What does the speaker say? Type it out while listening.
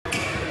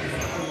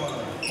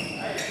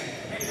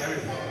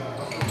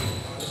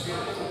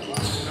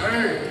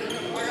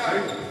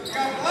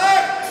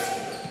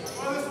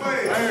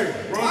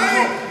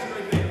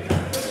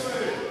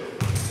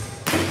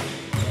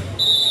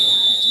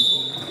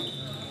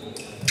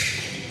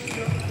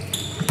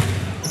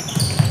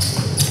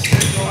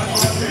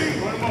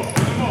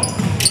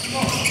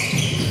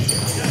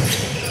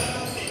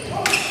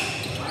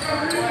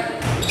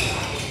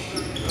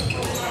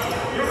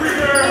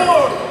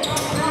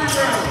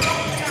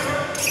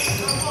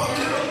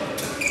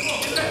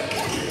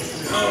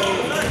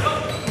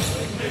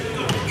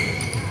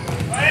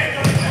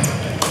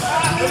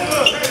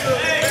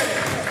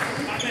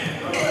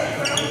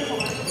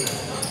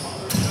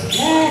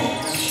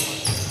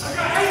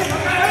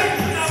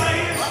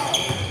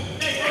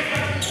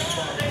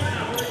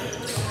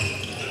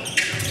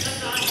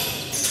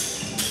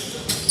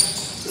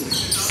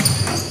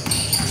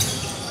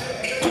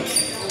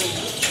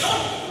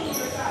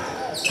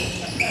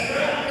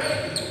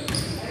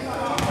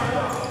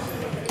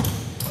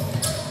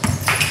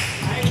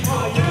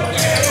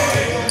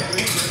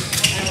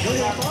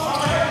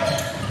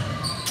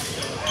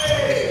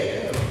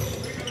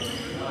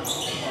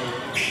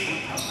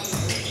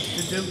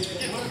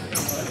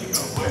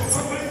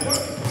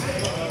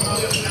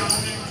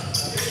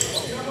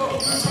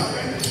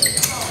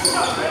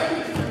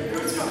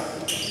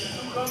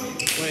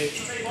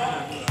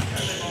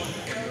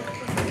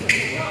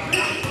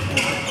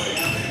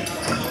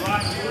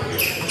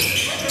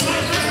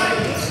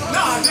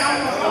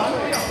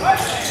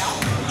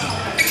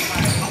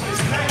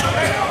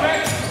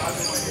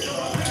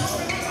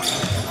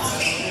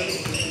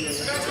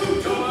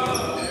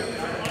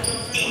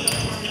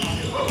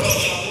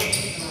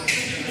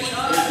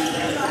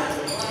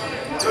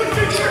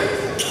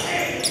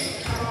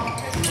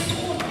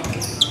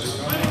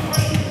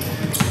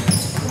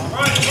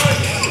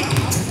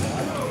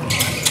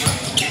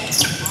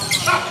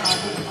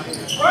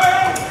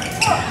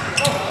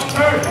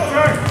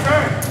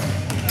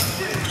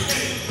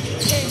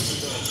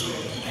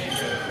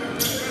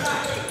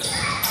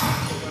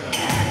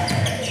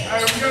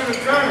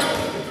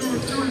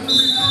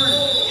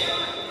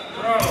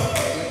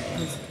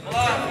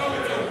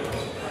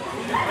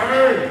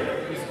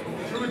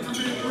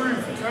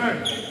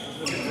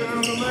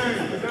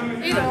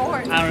Either or.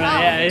 I don't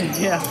know.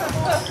 Yeah.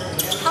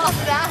 How's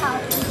that?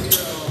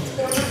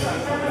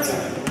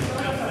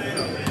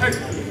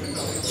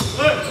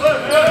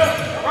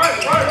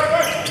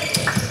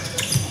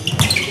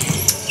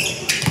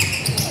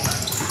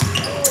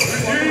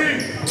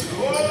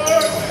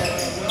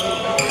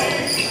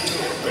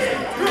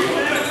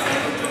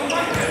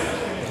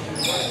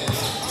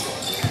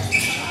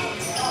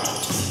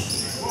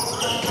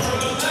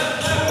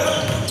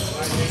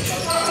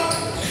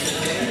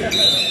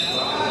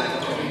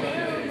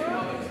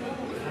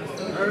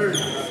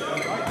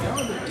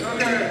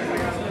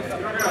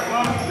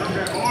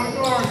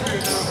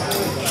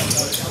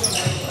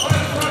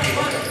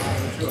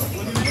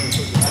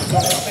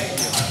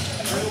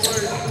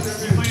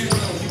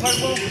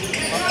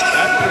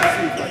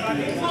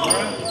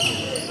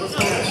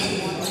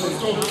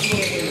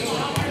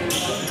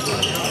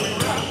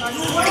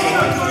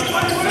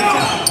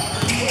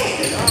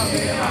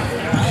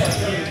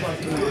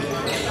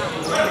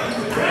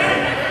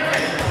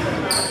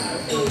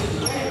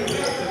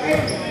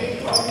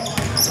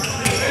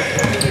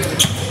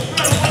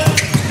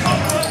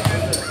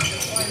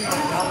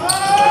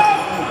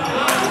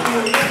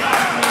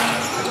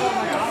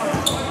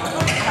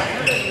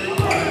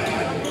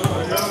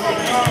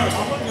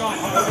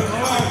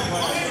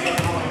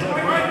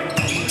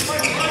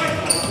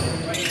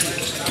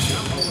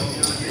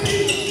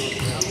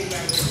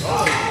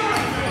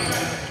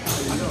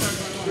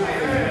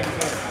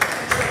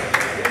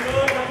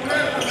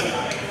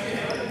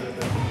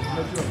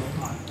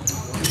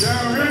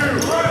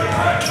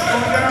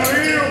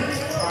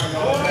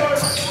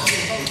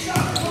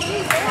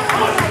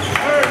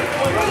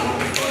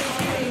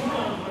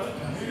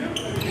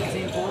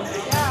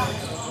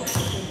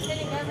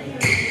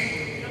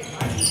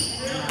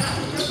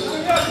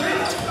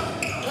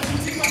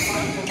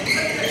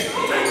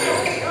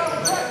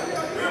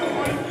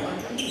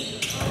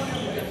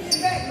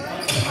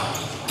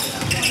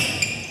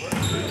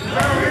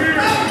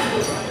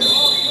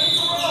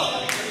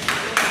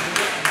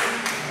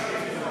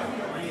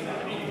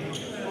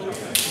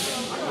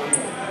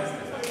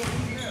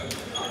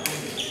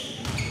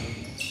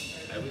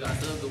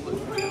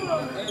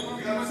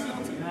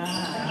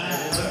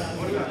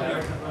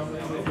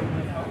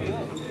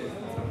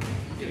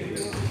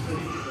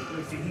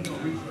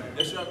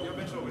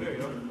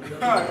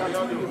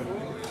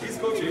 He's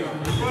coaching.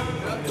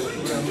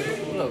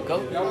 Hello,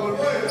 coach.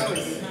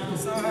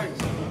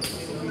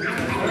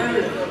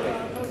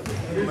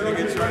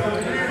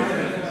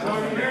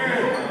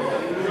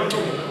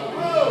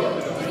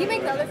 Did he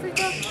make the other free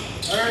throw?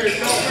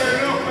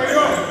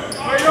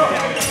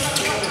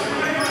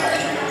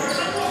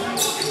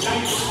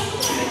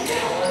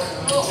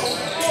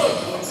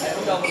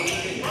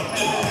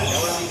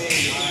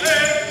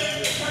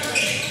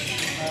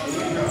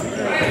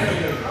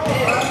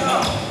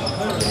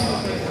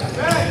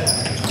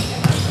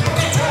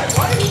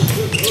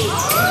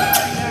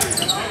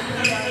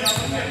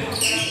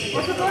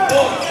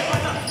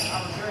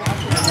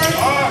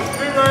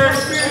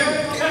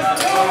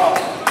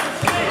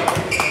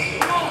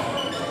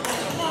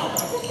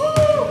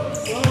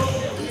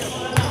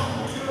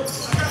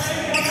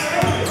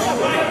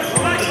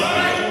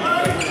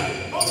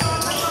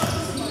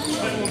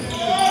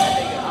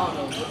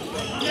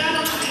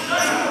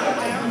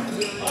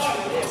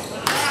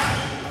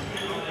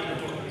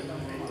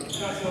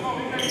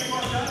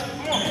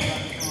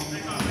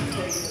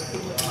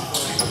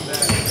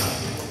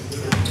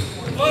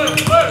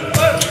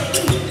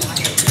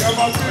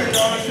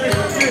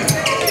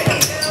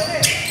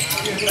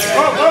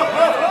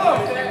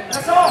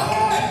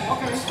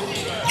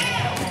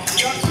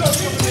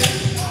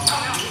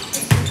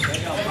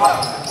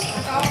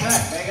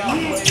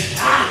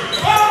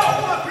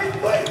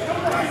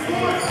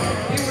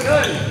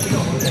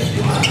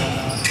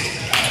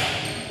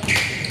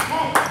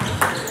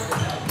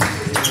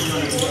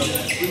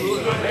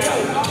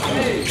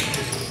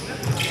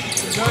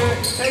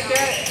 Take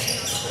that.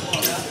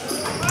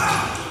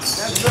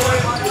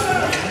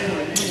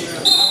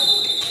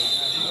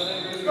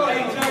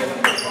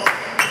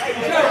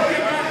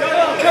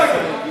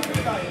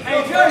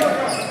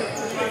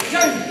 That's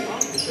good.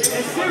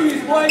 That's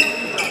serious, boy.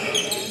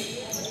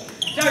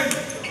 Joe.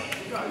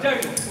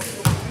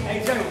 Hey,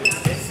 Joe.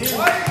 That's serious.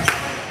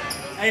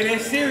 Hey,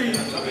 that's serious.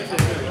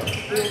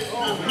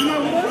 You know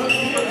what?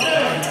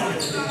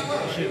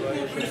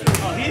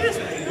 Oh, he is?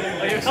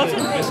 Oh, you're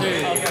coaching? Yes, sir.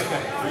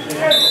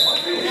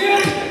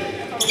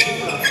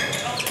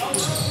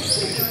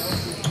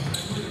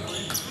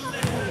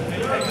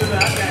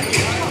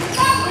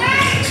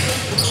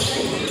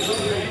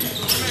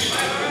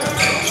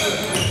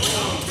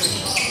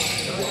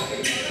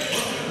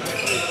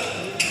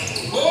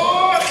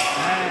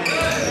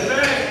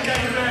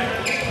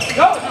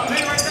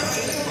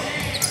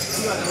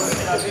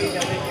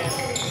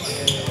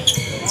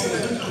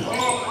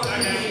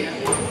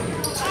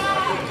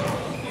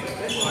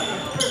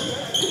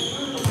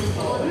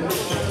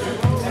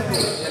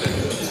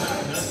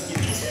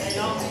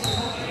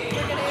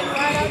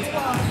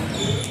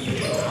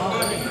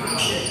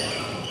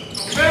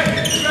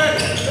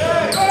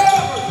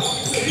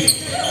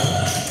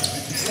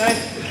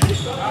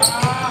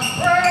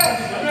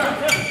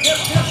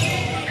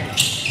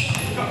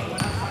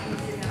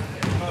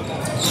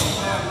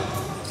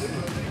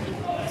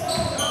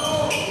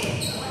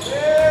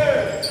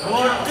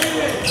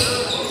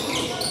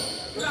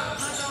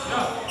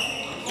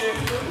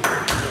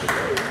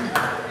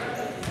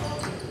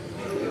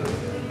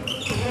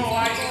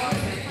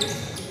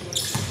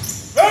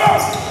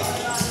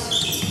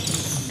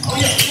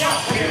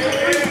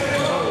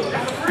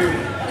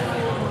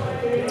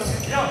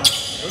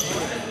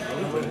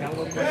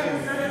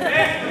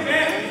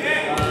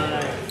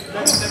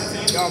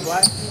 Y'all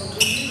black?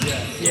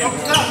 Yeah.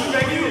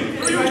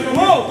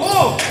 Whoa,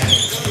 whoa!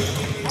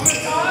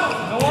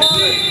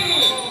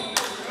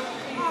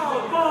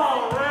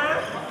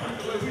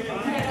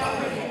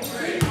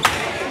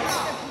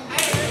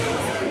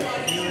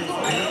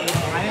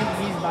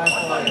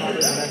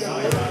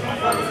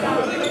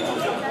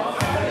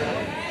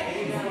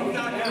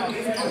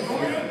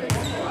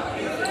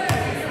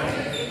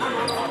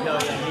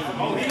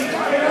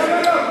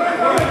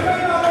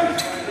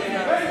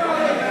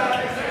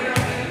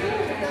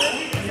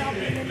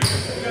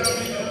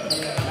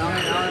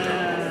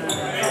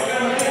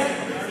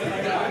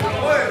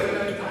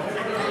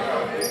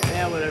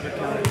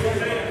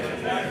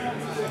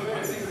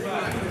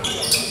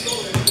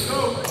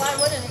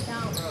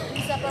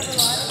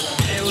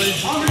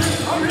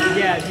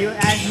 Yeah,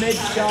 as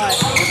mid-shot,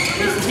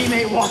 his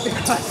teammate walked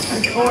across the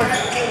court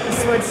to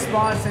switch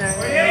spots and I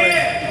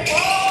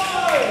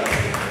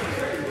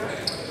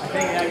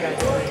think that guy's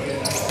pretty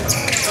good.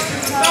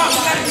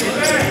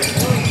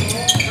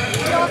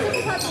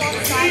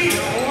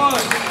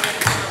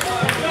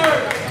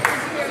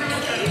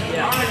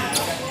 Yeah.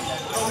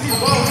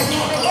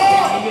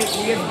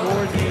 He gets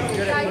bored and he's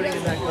good at putting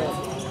it back up.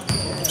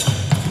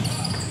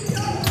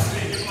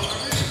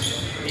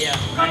 Yeah,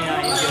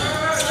 99, he's good.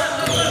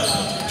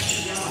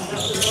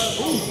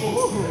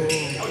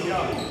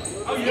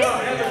 Oh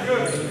yeah, that's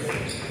good.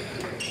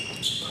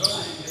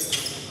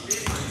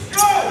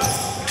 Go!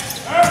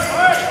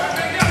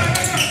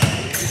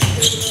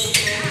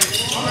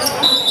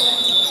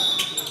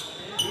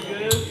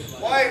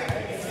 White.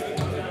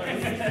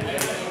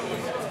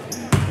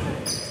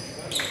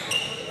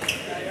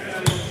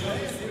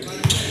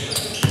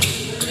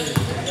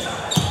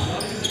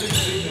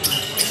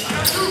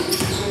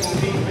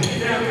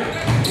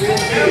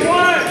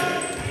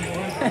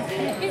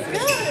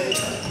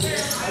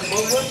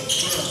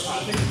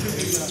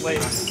 Wait.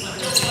 21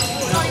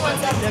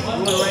 seconds.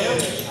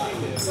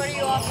 What are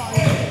you off on?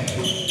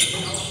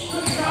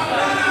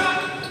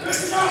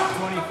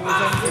 24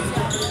 seconds.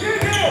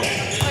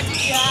 What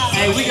did you have?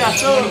 Hey, we got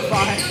 25.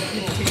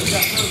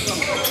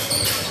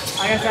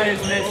 I guess I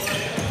just missed.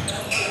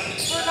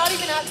 We're not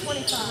even at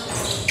 25.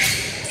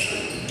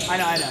 I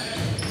know.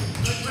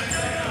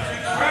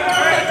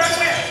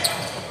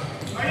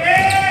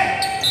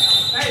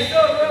 Hey,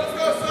 go, let's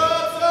go, sub.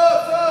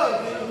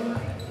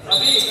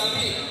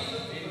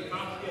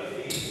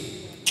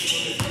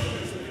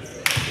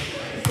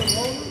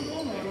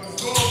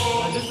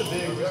 Just a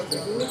big.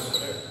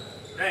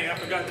 Dang, I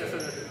forgot this.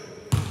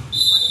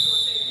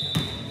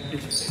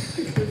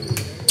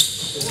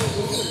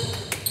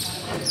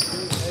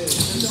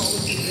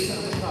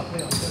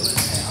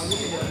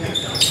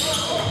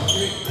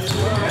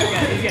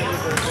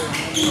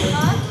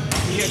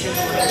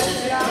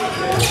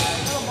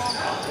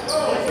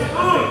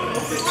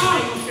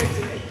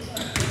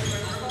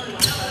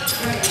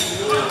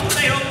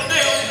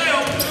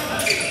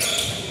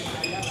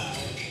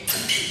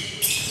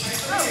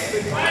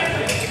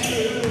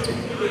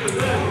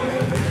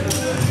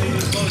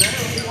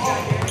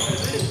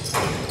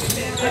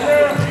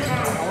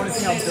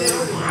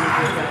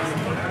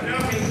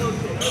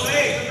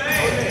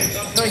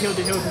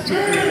 He'll compete.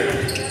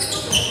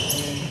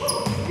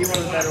 Be one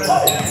of the better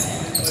ones.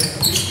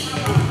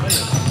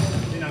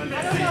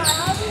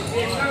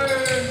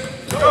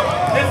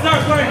 Let's start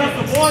playing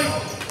hustle, boy.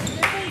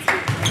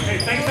 Hey,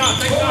 take time.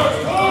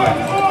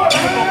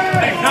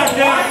 Hey, not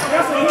down.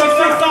 That's a good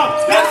shot.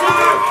 That's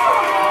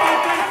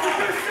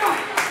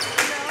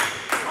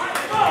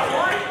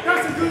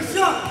a good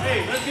shot. Hey,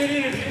 let's get in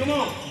it. Come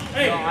on.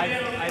 Hey, I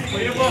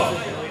play the ball.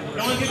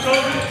 Don't get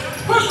over.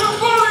 Push the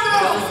ball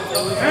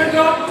in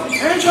now.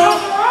 Hands up.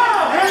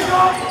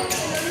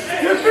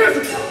 Get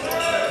busy.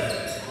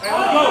 Hey,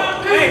 let's go.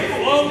 Hey,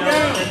 slow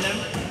down.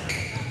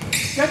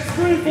 Get the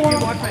screen for him.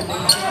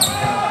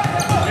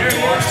 There it is.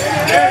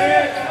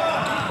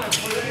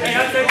 Hey,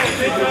 I'll take the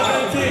big job on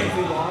the team.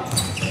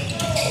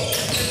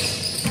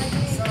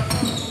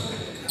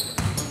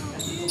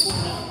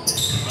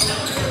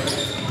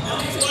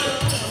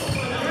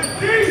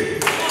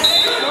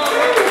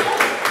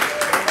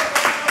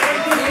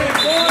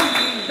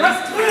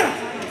 That's clear.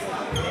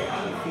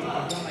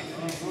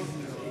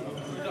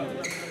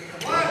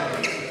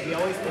 We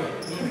always think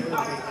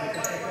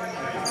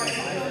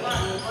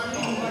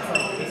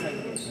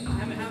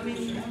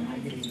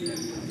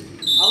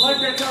I like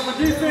that type of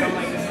defense.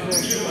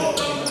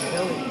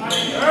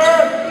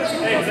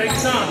 Hey, take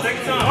time.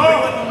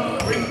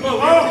 Bring the ball.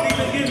 What the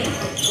defense give you?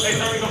 Hey,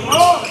 there we go.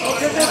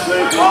 Get that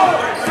screen for him.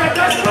 Get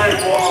that screen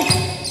for him.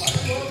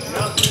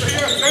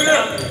 Stay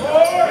there.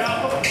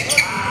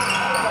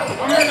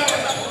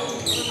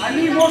 I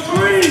need more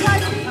screens. You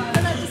guys beat them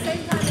at the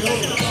same time.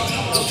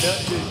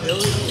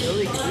 Billy can do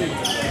it.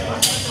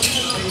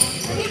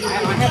 I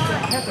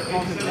have to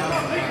calm him down.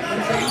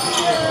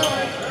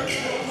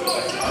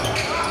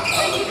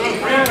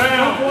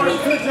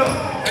 Good job.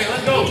 Hey,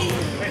 let's go.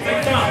 Hey,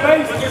 take time.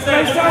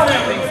 Space out.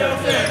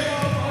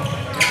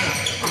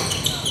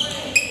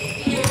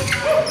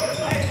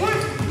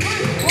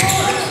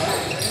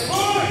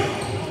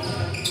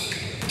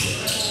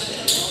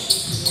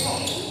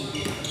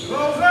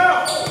 Close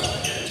out.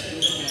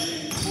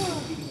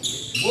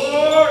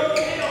 Forward.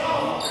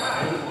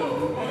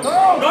 Go.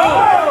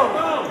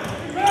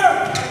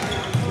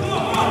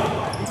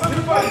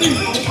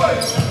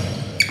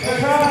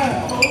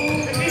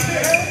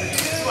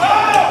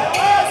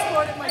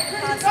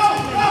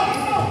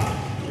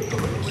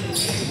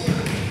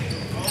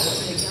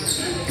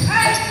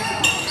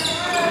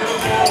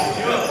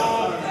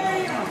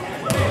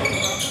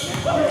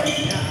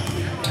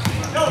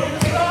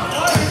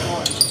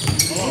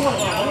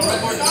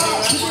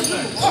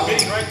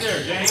 Right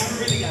there, James.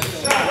 Let's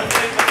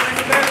take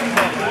the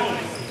basketball.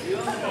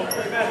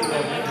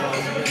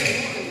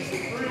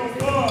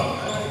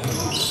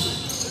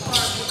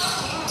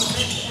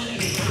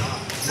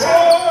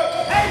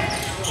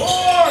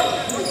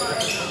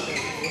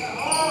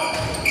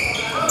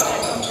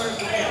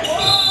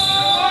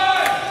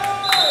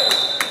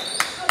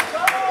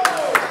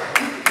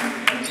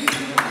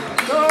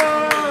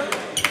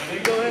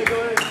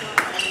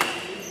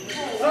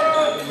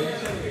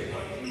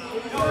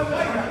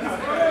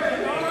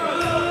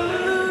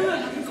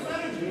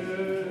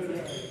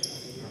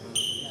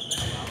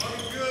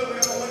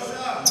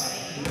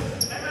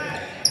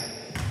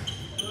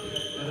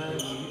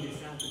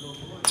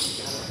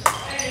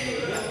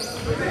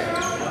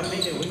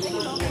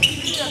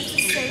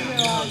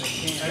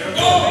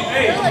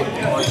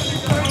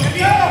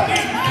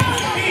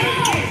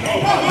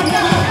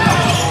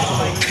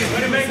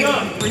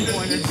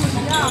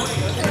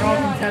 They're all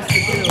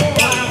contested too.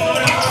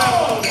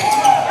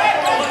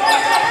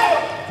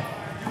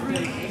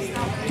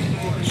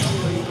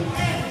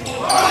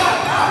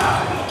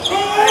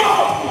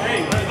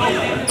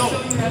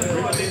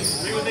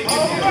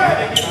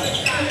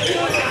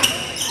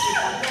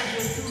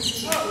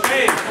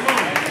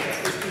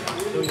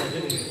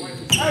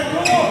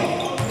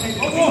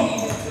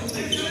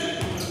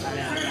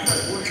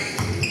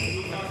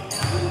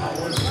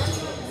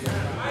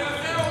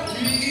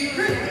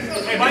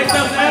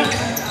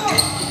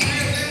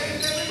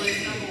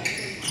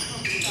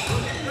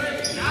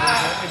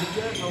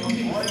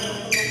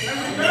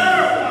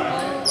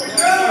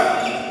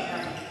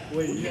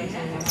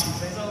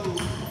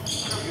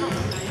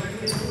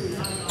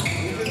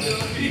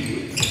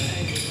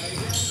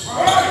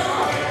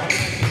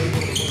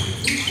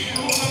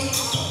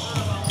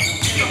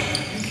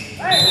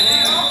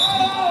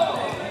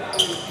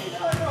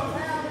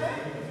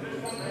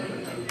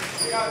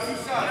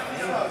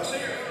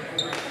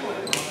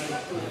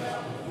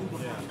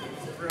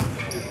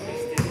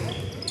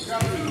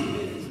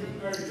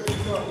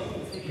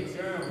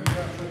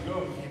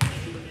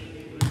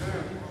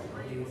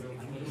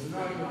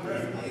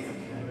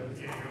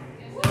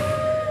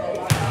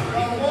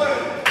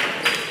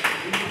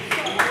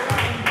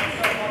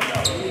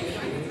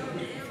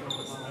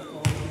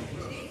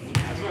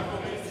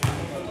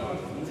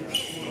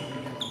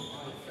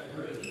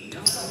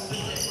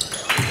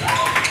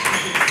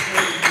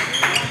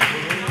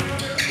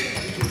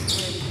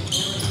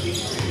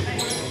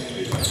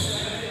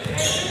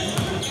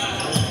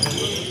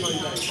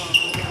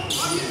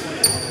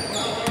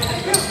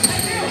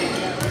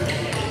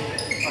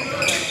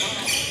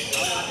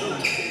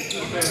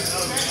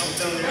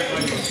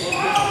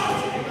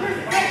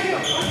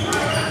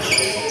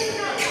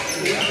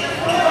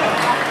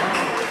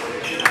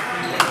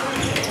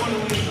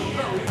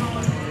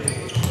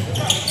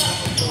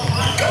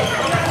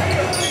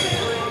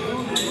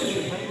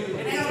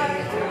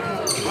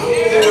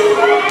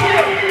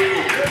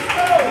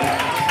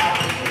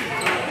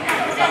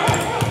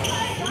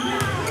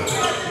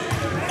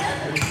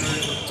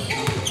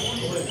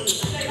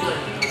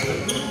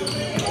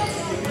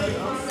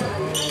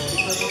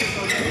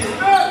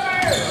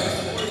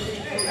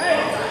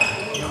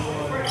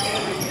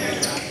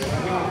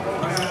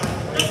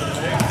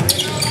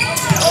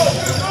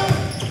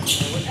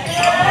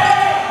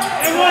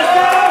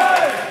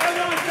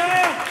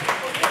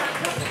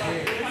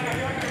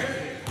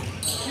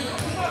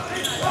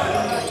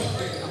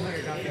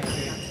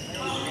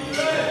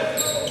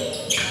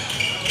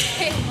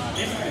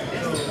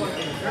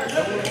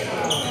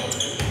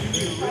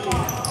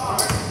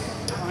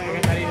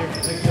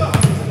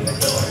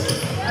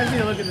 I just need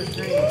to look at the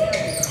screen.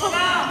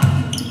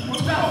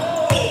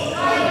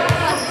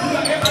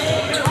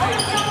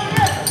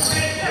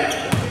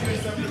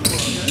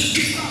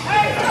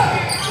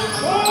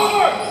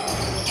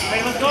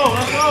 Hey, let's go,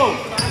 let's go.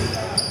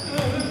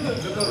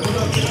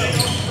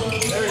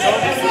 There we go.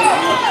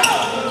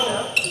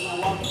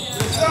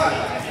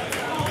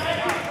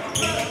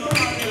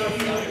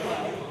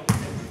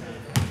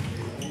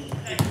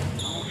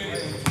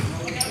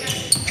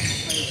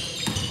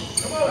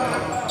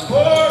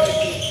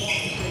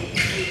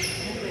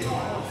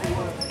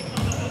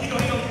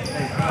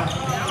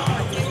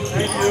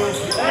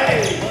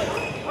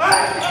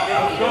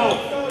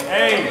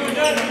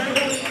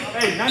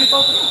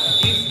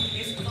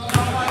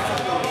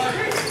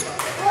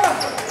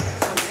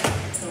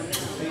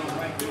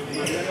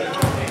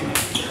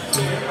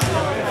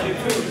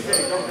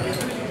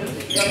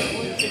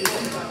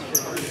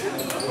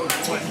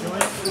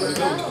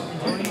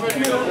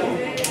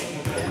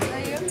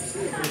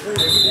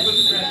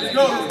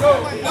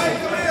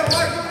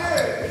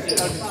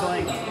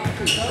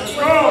 Let's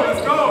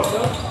go.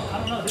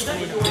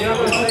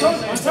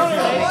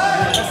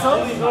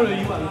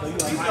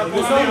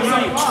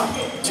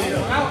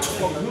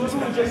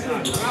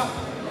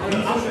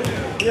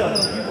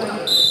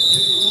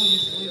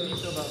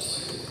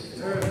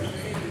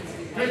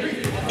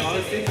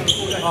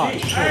 Oh,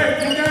 shit.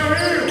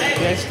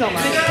 Yeah, it's still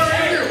not.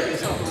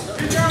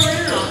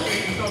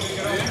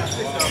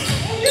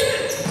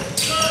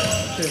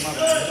 Shit, my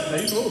bad.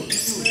 There you go.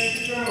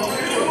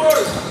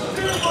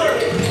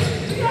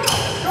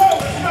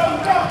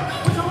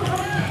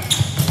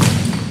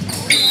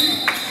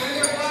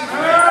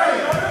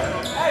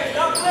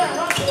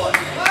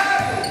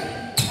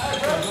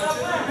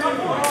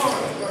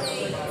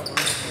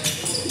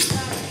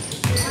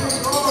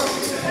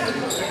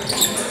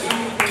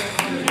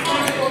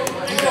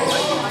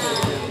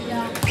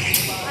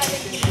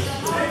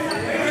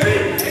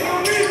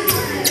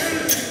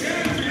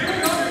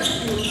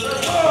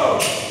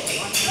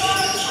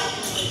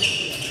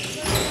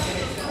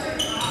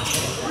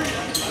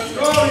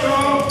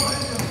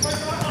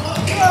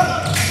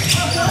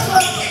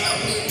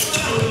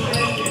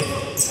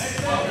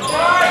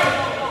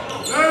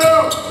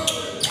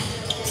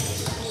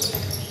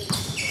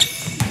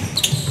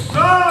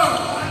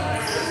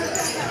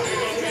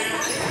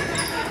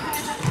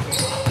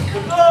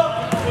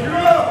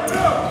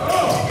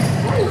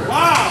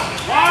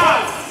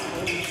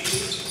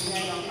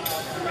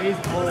 He's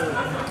cold.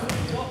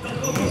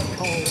 He's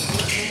cold.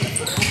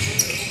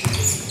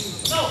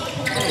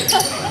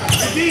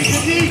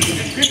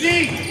 Good D.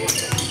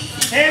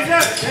 Hands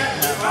up.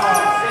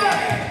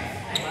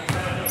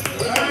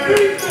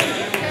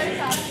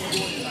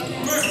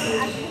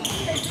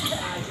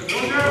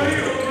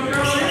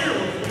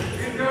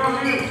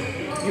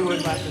 You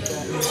wouldn't laugh at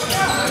that.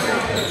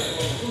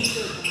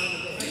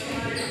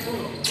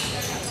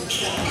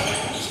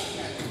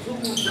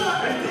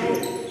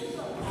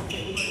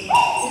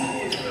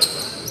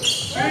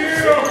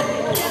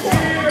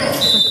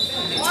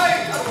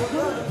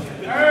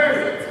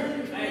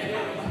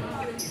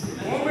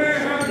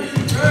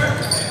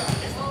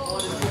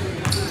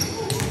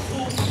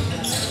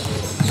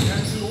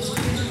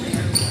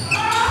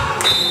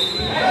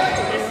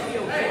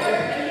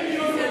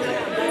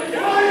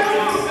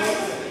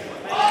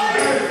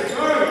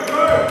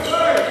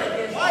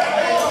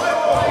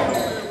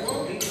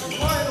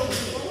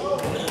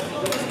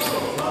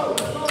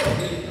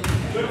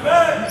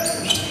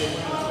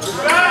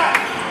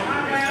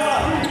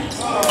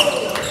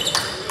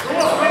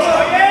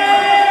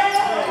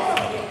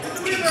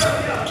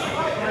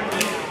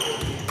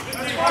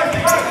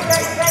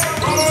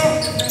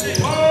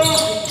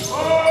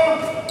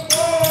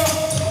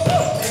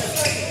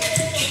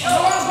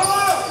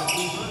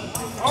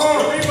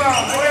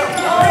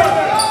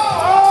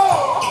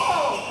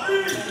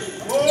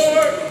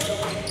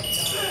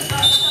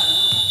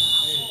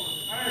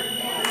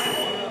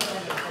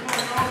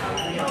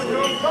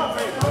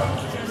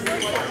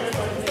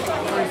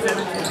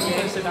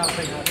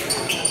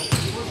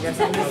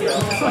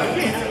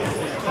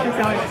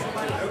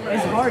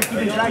 It's hard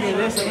keeping track of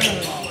this.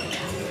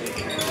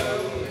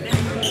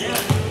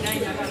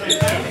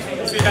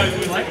 See how he's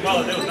going to take a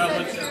ball. There was not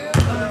much.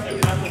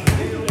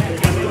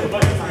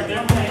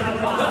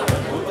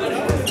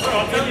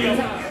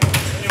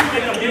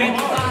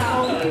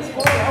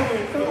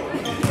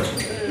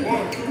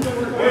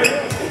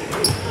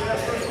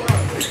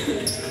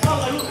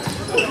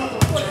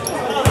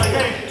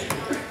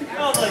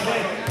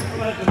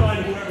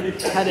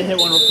 Had to hit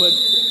one real quick.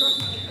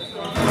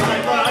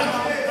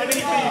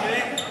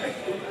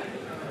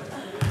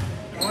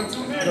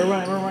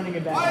 We're running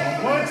it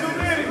back. 1 2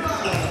 minutes.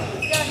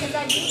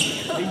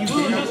 You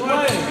did just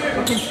play.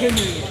 We're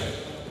continuing.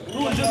 Who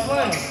was just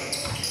playing?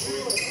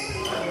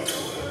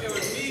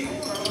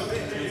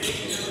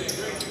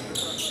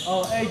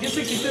 Oh, hey, get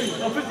 63.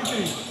 Oh,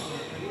 53.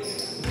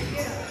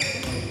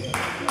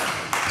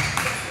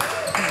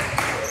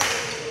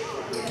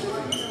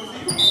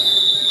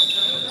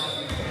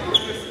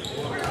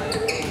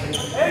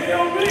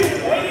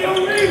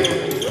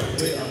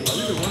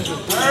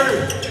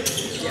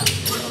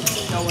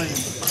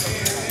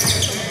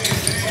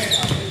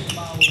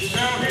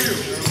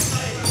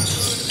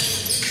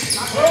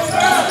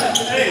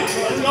 Hey,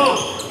 let's go.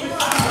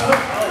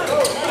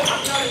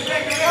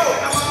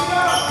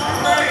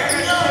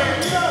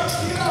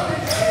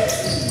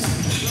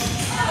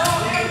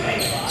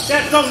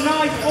 That's so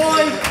nice,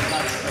 boys.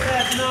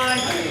 That's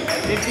nice.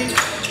 50.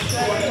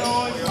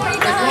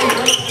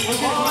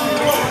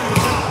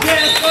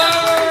 Yes, sir.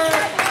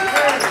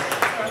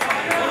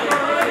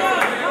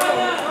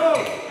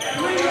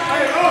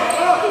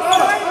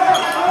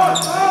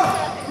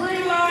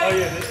 Green light. Oh,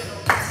 yeah.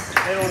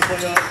 They don't want to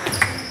play up.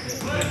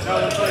 They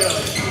don't want to play up.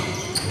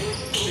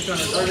 He's trying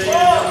to survey the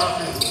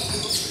offense.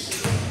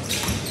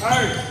 All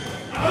right.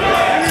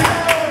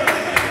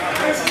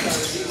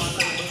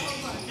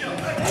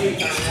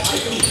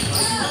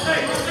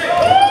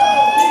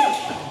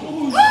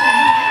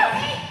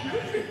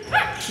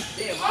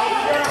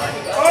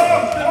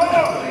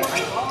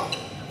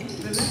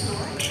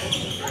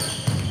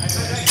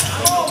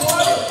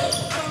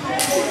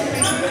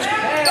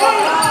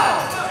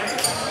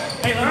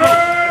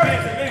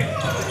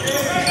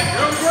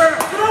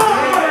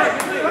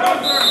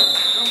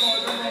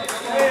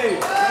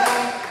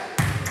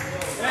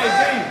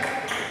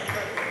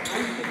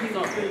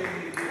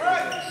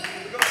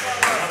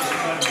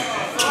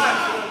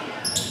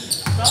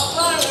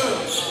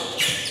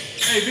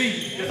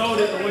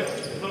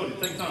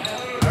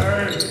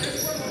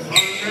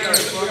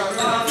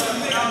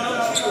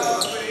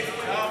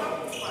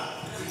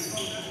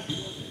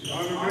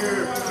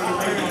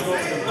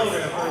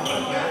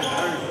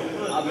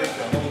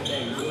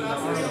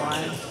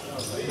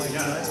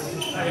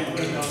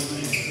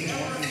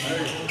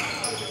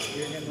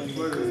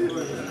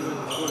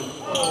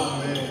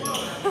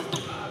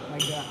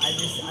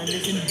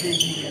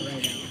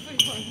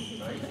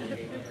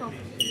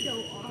 go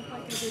off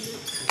like I did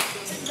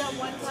that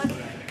one time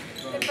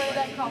in front of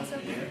that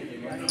crossover.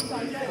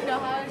 You know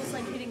how I was just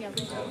like hitting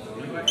everything? Like,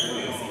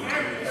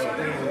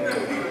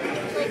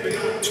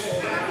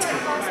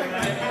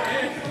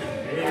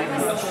 that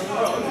crossover.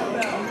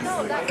 No,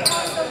 that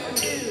crossover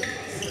dude.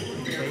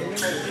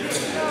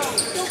 No,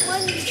 the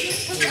one you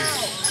just took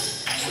out.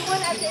 The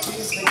one at the end of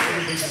the screen.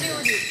 The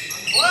newer dude.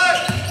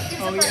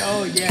 Oh, yeah,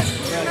 oh, yeah.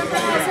 Remember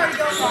how I started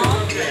going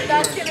off?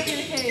 That's going to be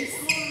the case.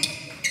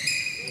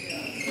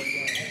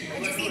 I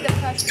just need the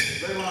pressure.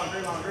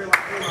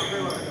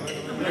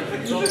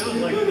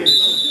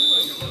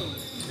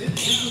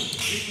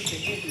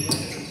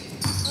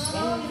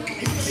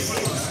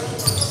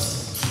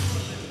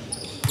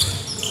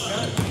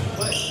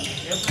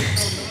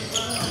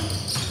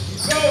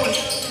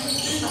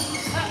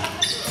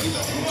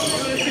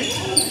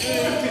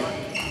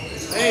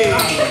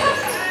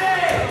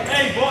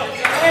 Hey, boy.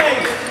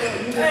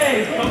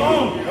 Hey, come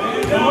on.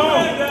 Come on.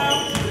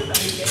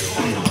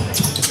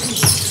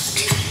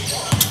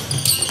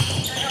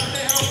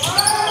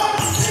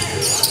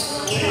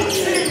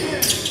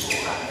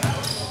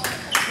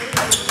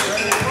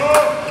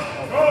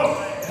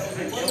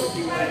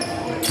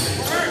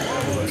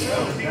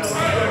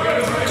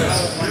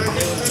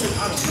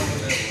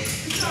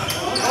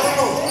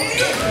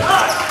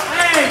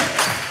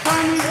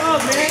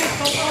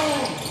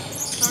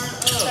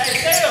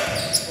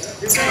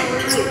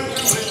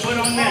 Put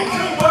on next.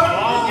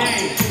 All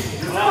game.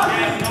 All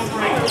gas, no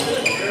breaks.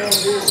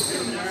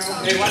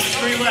 Hey, watch the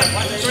screen left.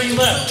 Watch the screen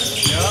left.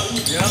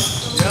 Yep.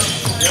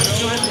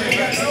 Go ahead.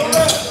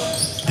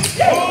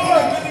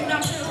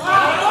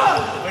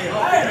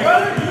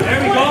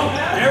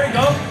 There we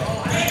go.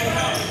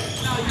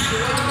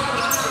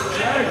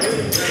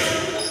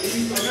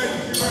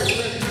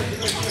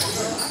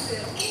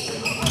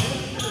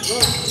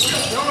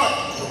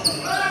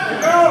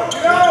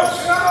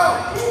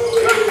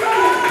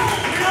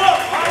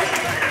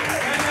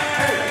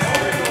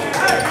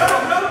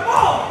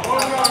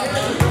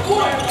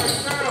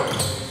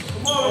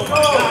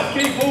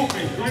 Keep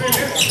moving.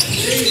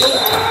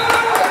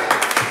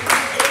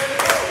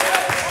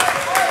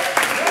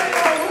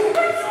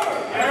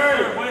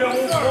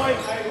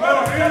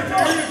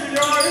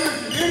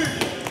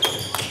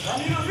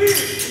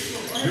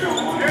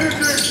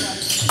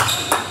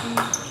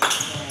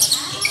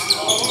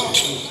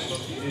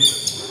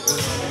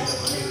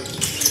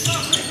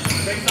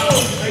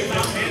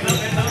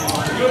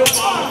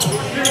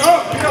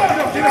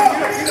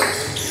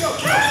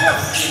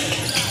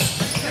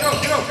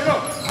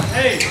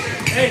 Hey,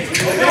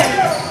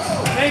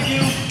 thank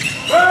you.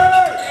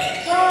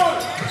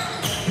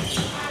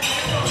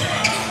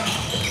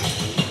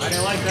 I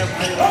didn't like that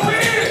play.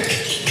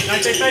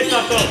 Nice face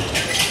off though.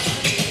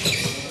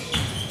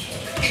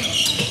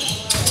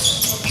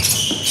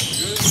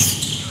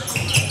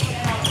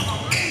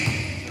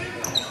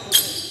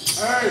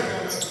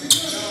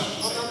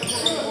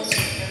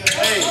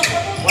 Hey,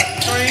 watch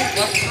the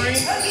screen.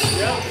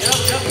 Yep.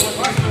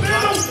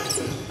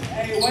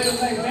 Hey, wait a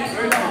second, man.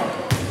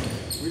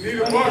 We need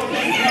a buck.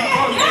 Hey,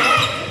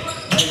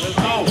 let's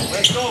go.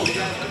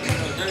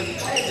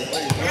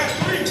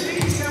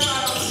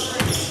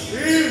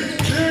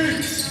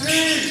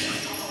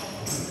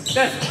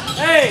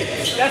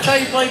 That's how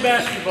you play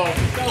basketball.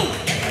 Let's go.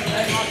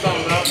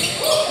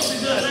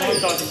 That's what I'm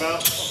talking about.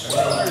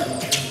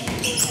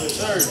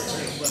 Third.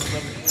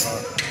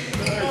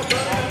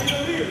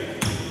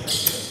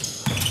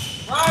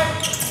 Right.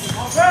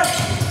 On set.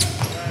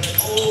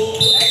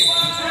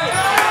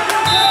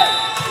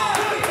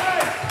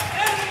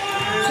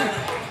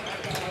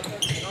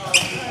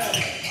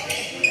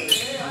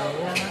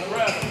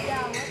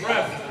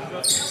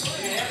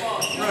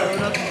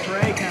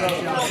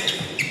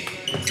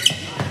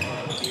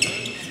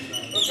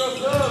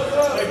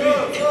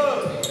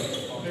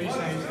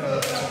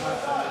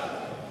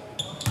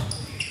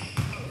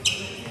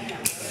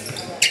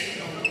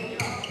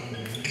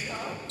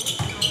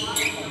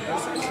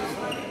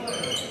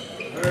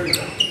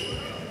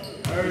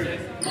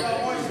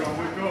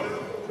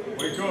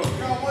 Wake up.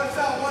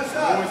 What's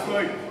up? Always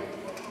late.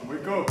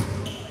 Wake up.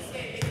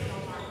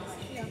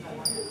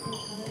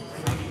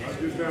 Knock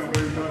this down,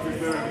 baby. Knock this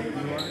down.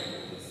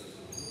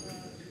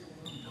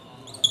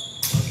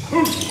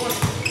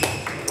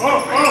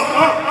 Up.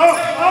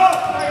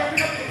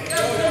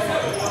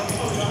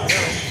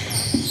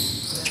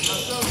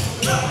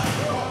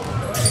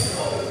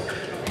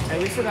 Hey,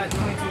 we still got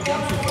 22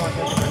 jump shoots on.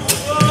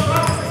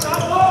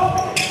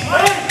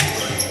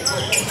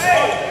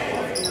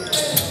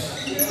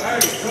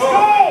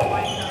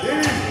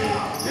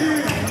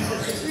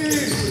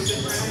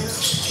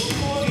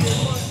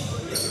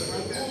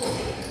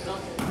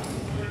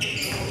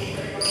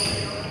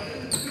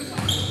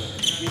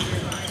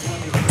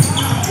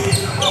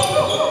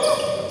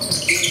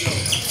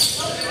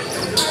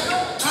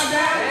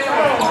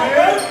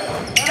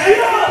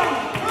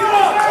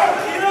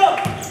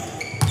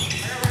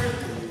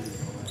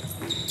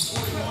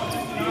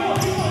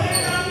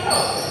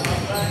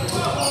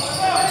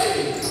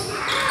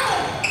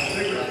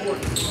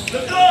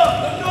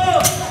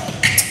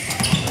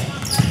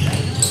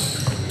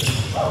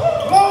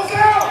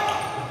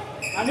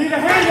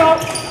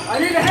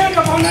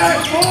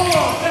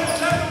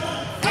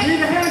 Need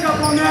a hand up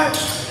on that.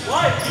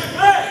 White, get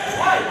back!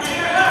 White,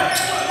 get back!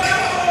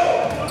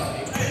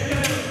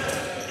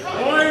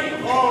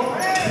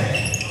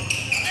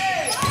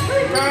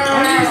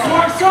 I need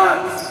smart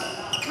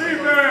shots.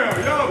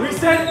 Rebound, yo.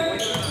 Reset.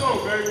 Let's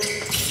go, baby.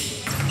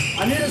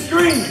 I need a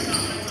screen.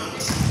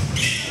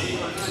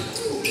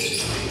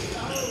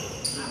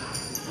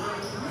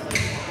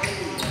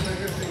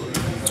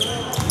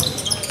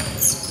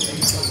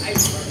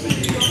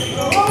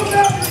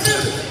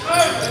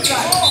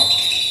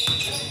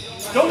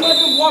 Don't let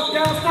them walk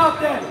down. Stop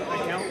that.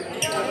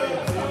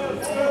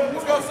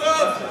 Let's go,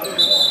 subs.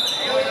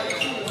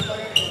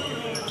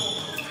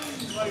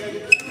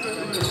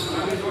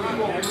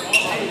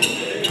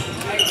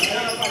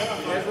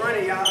 It's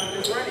ready, y'all.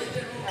 It's ready.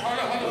 Hold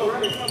on. I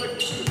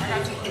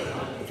got you.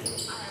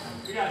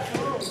 We got you.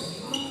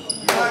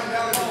 White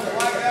down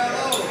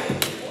low.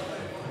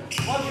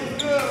 Punch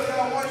is good. We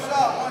got one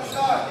shot.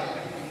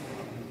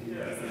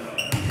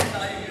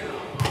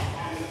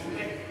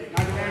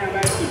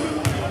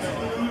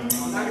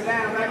 Knock it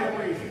down, baby.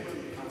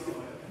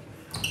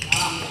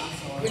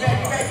 Get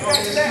back. Watch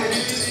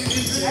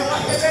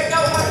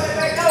that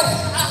back go.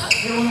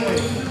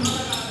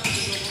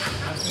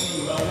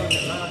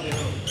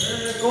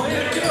 Go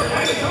ahead and kill.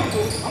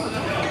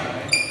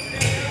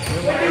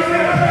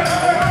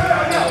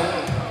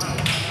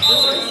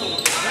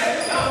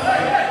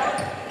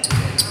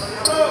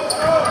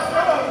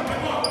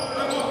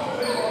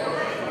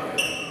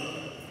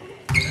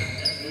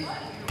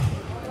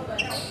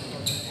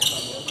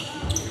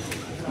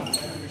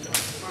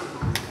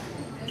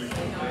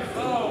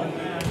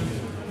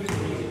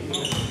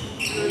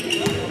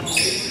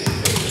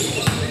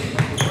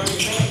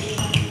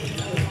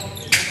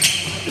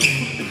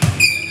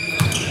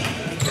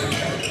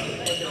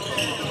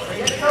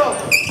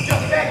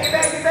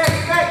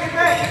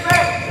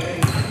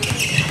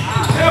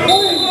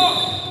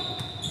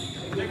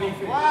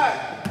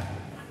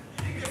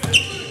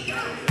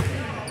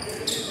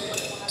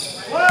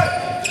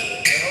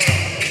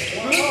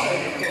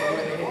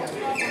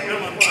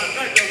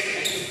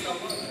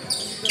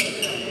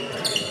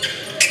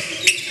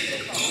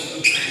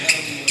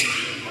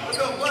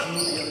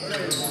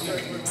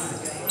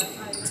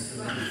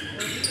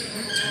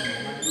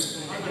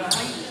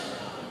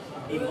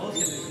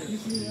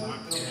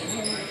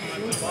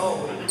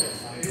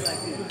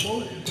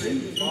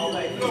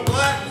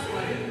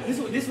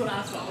 This one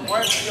I saw.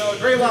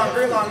 Gray long. I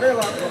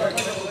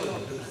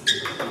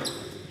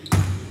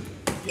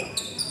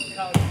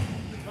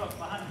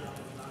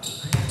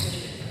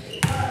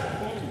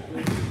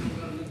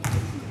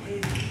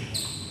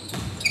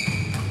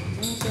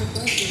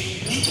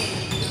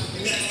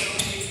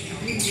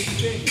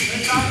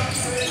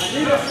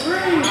need a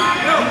screen.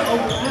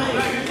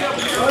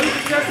 Oh, you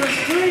just a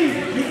screen.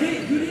 You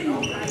didn't.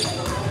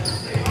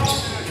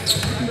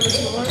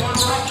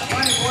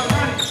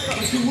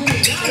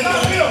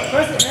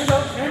 Press it, hand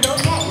up.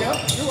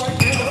 Yep, you're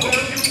right, hand up.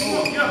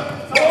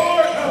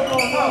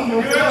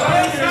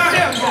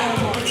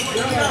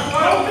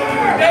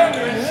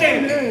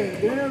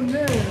 Damn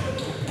near.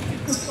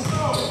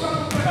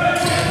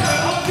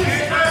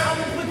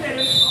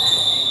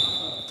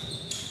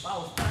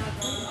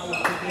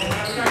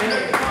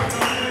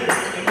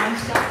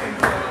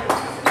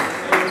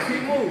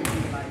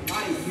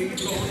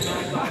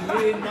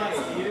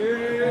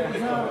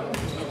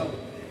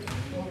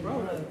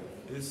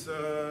 It's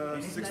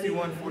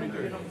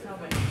 61-43.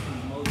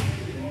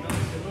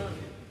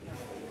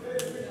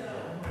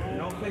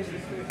 No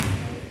questions.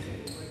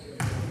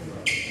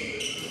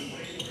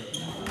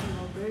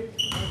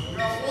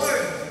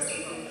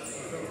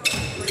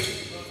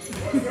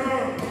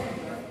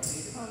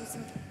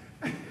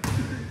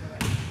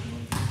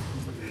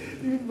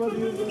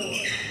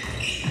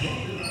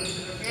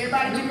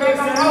 Everybody get back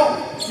on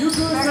home. You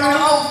good, sir?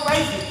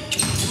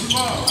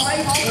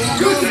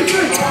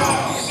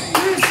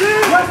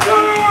 Let's go!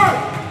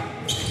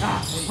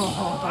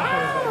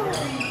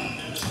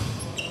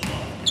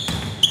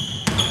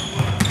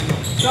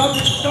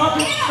 Stop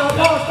it.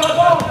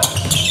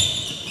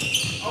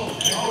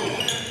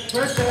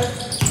 Press that.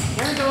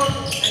 Hands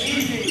up.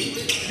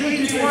 Easy.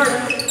 Easy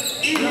work.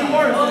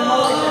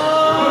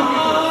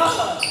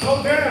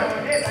 Go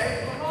down.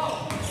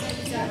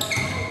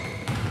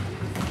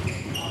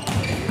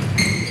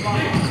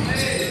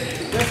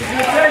 This is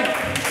your take.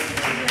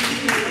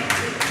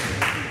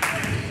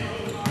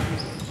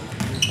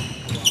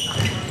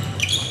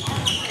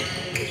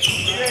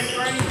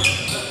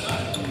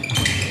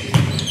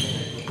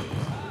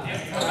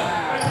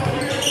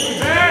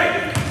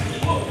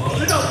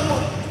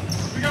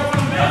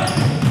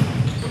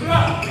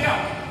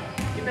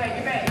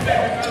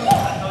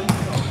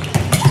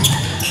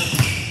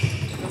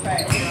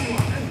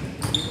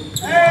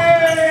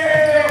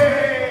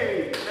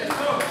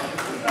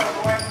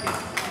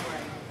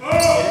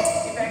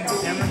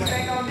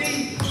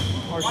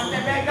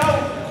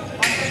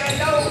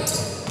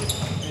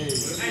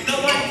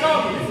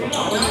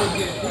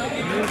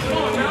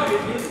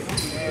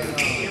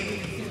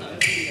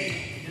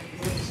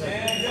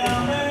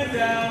 Man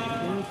down.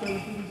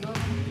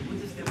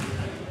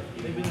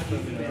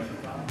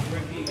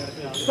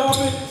 Stop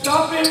it!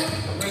 Stop it!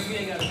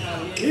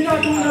 He's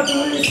not doing nothing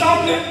with it.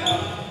 Stop it!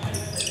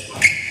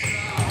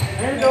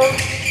 Hand up.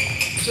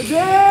 Good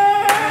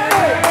day!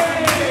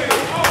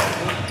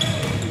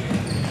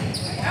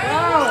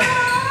 Wow!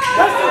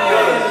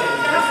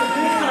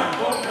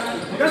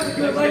 That's a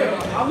good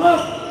layup. I love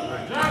it.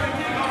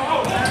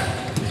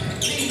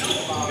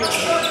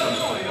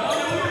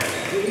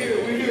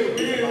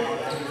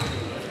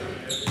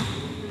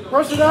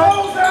 Push it up.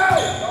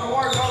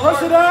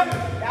 Push it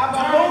up.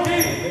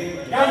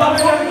 Hands up.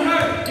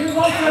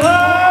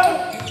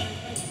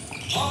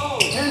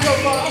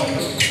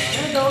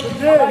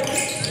 Hands up.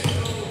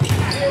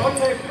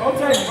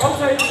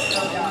 Rotate.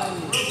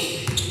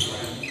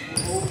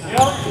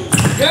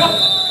 Yep.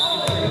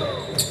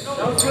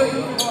 That was good.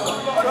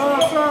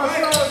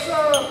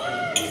 Sir.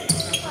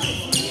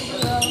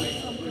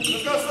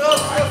 Let's go,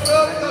 sub.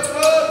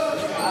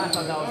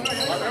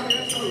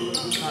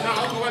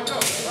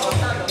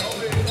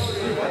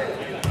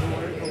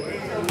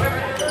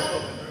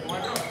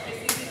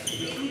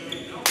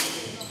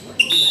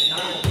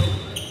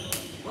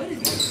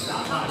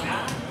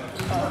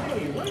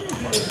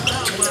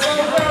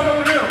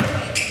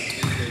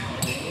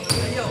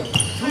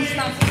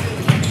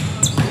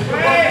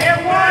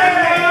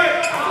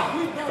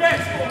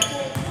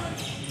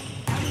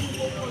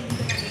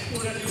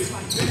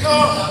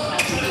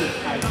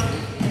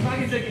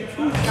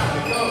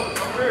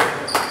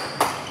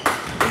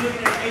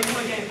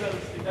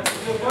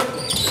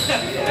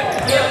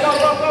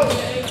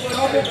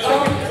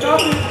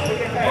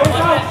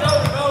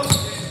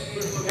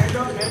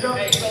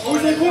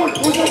 Who's in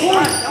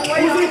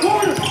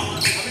corner?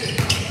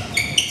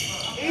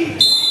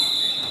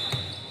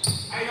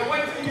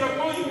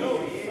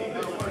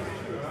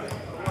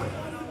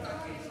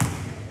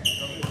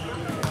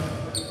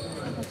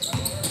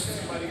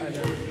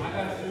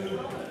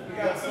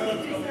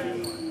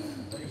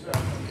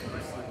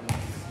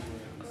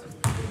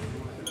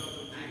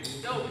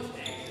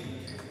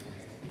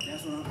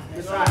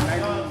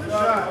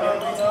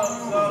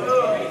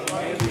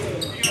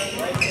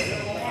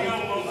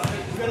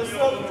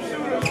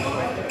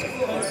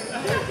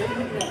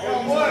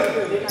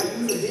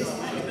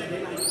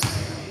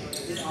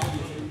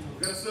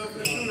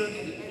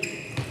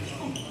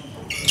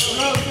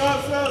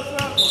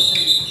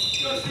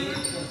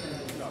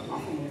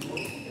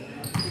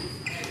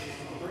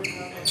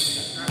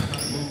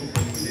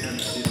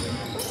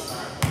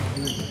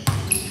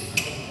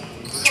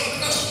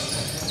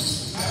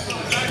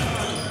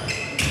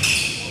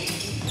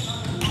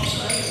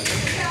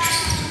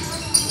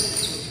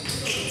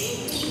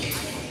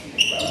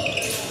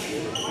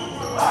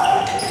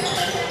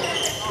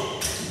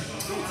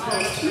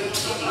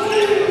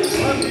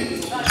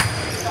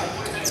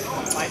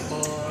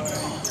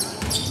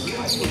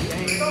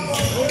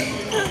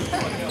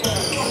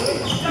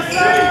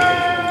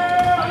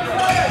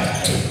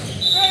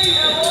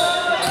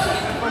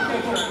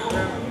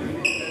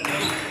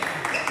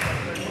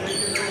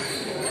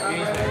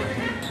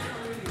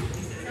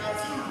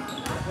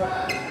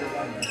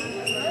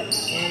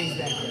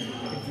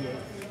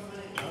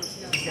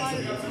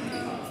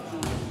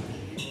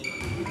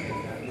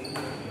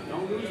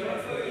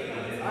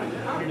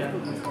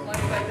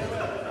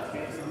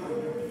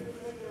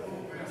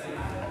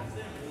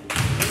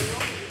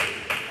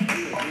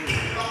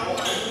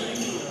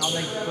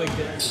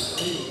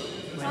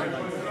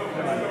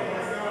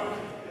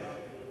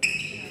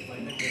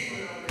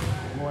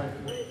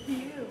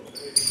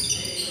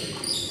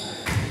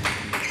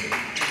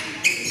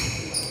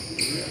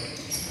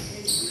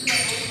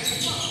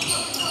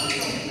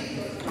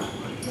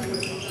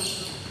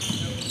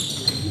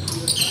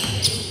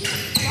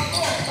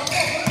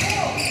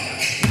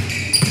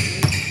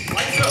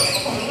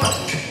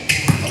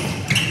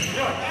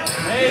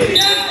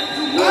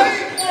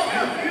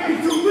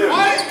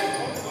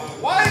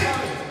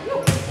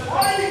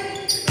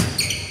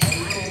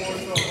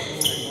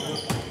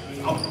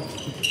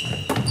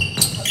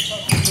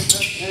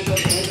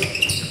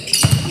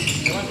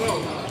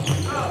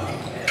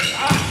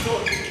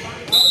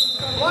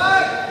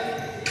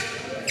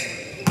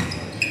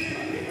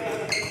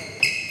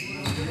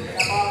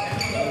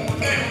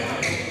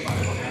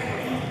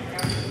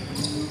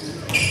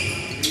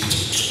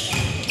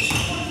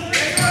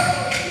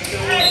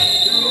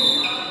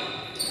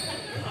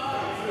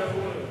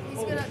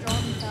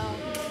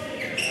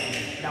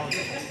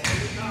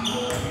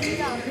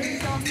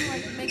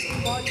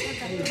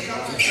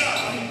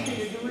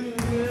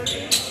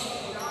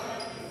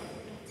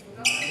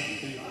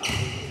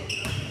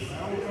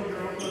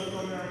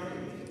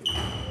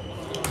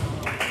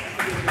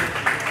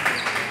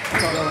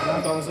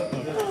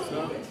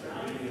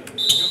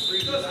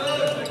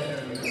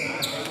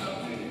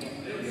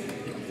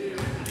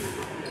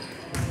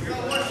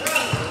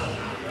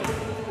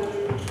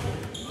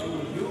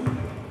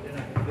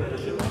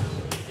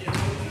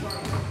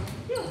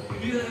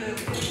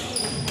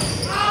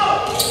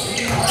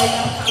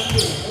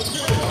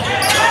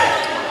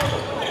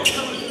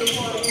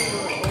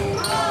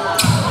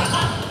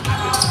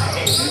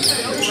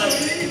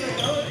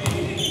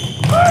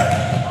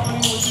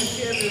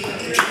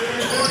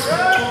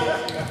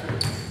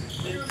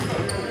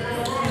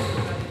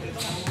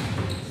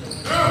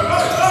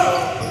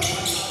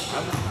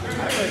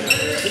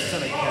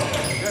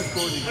 That's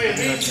cool. Oh, yeah,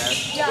 me.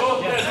 Yeah.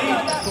 Go, yeah,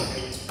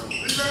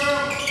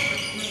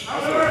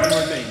 One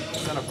more thing.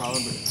 It's not a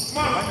problem, but I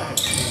might not have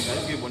to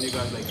just give one of you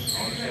guys like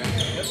all the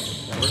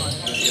chance. That works?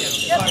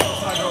 Yep.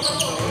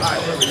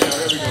 Alright, there we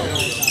go.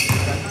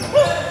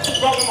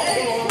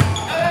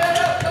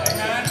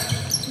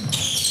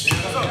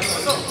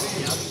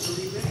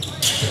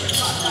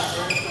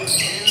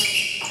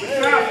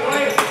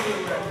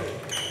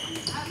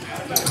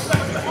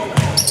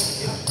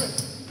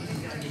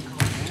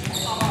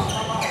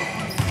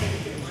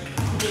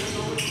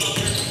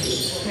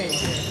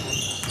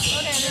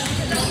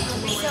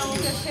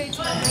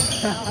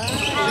 I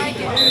like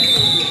it.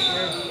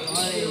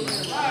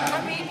 I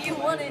mean, you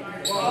won it.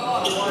 Oops,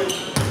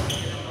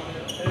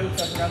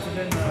 I forgot to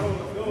do it.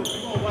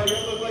 Why you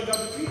look like I'm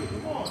defeated?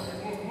 Come on.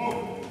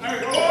 There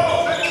you go.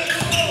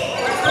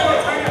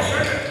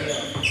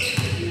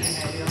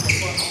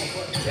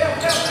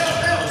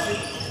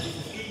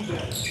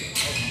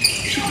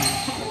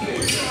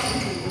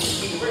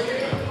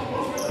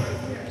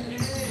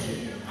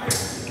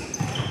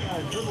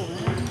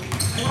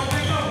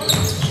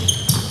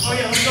 Oh,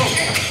 yeah, let's go.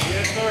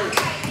 Yes, sir.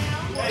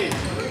 Hey.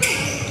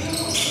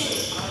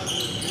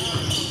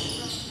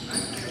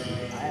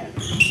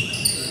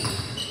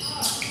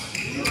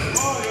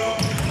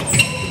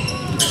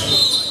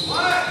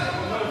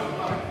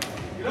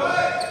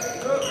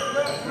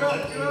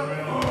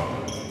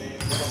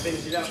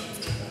 Finish it out.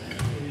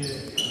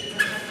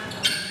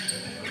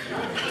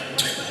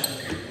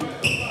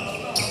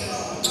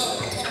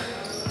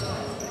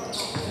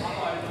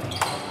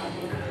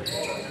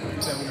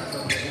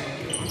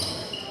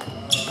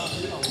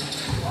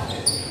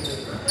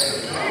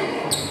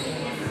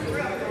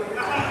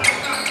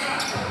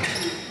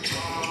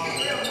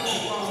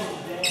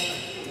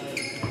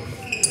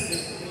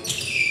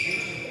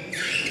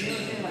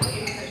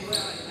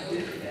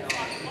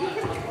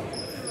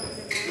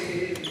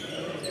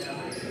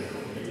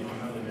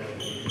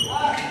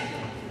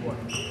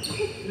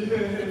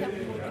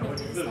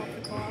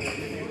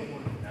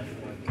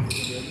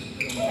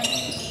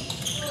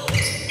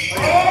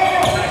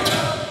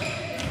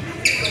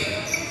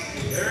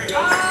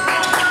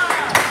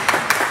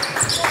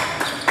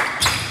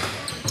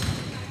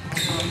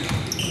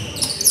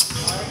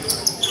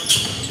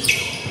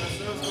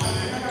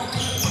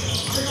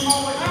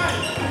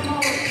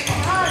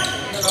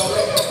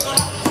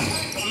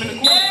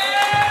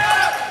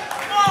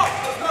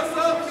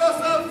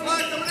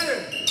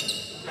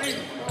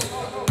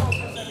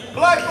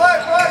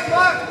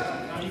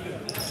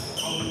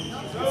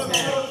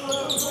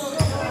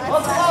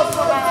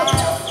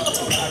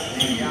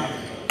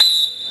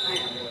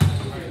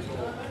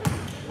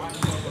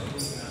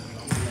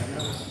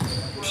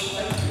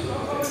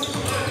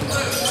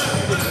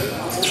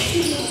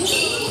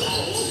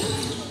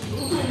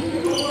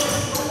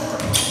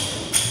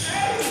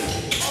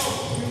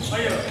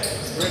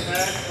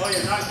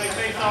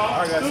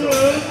 Alright guys, so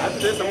after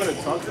this I'm going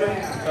to talk to him,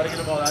 try to get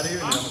the ball out of here,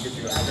 and then I'm going to get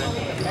you guys.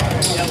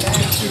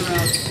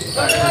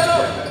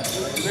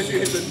 Okay? Make sure you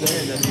hit the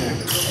hand that's here.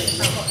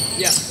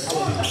 Yeah.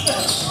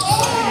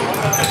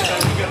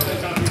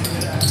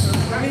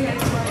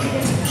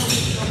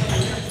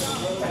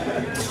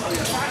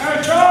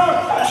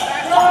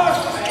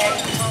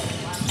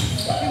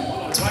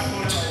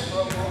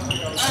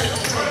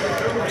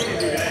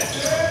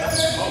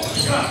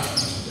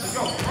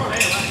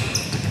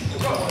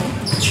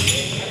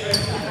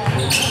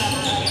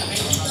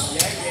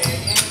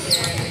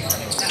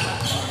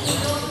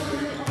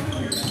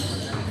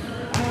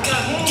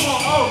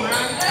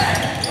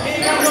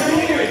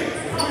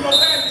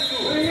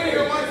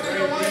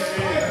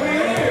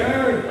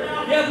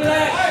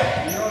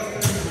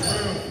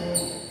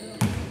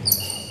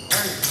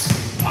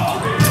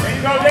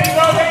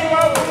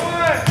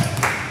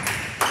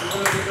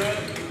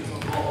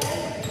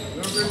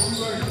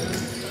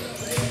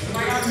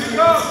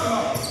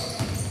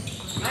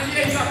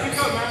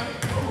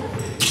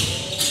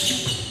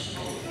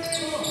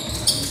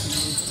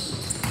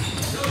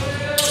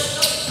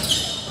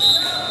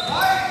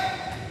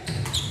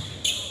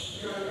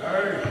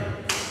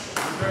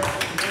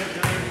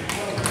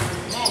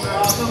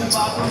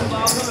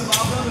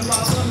 Ball coming.